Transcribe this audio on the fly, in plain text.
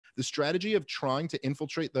the strategy of trying to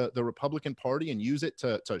infiltrate the Republican Party and use it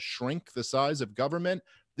to shrink the size of government.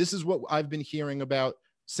 This is what I've been hearing about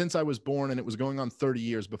since I was born, and it was going on 30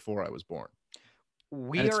 years before I was born.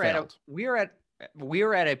 We are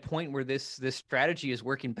at a point where this strategy is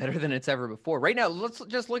working better than it's ever before. Right now, let's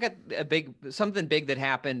just look at something big that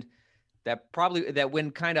happened that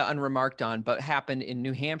went kind of unremarked on, but happened in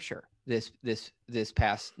New Hampshire this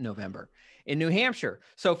past November. In New Hampshire,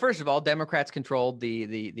 so first of all, Democrats controlled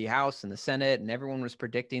the House and the Senate, and everyone was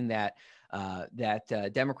predicting that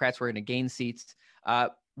Democrats were going to gain seats.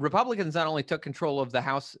 Republicans not only took control of the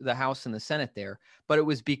House and the Senate there, but it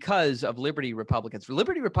was because of Liberty Republicans.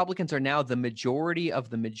 Liberty Republicans are now the majority of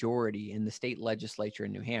the majority in the state legislature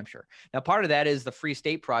in New Hampshire. Now, part of that is the Free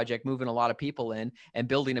State Project, moving a lot of people in and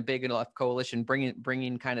building a big enough coalition,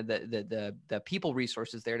 bringing kind of the people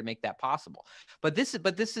resources there to make that possible. But this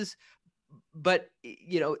is a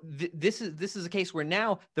case where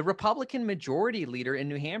now the Republican majority leader in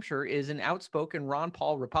New Hampshire is an outspoken Ron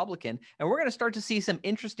Paul Republican. And we're going to start to see some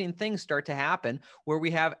interesting things start to happen where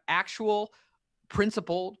we have actual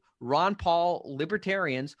principled Ron Paul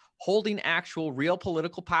libertarians holding actual real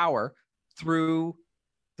political power through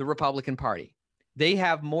the Republican Party. They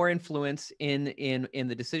have more influence in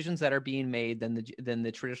the decisions that are being made than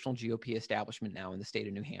the traditional GOP establishment now in the state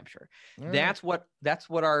of New Hampshire. Right. That's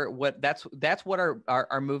what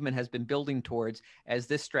our movement has been building towards, as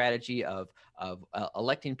this strategy of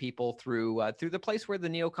electing people through the place where the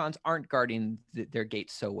neocons aren't guarding their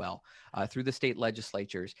gates so well, through the state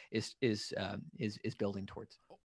legislatures is building towards.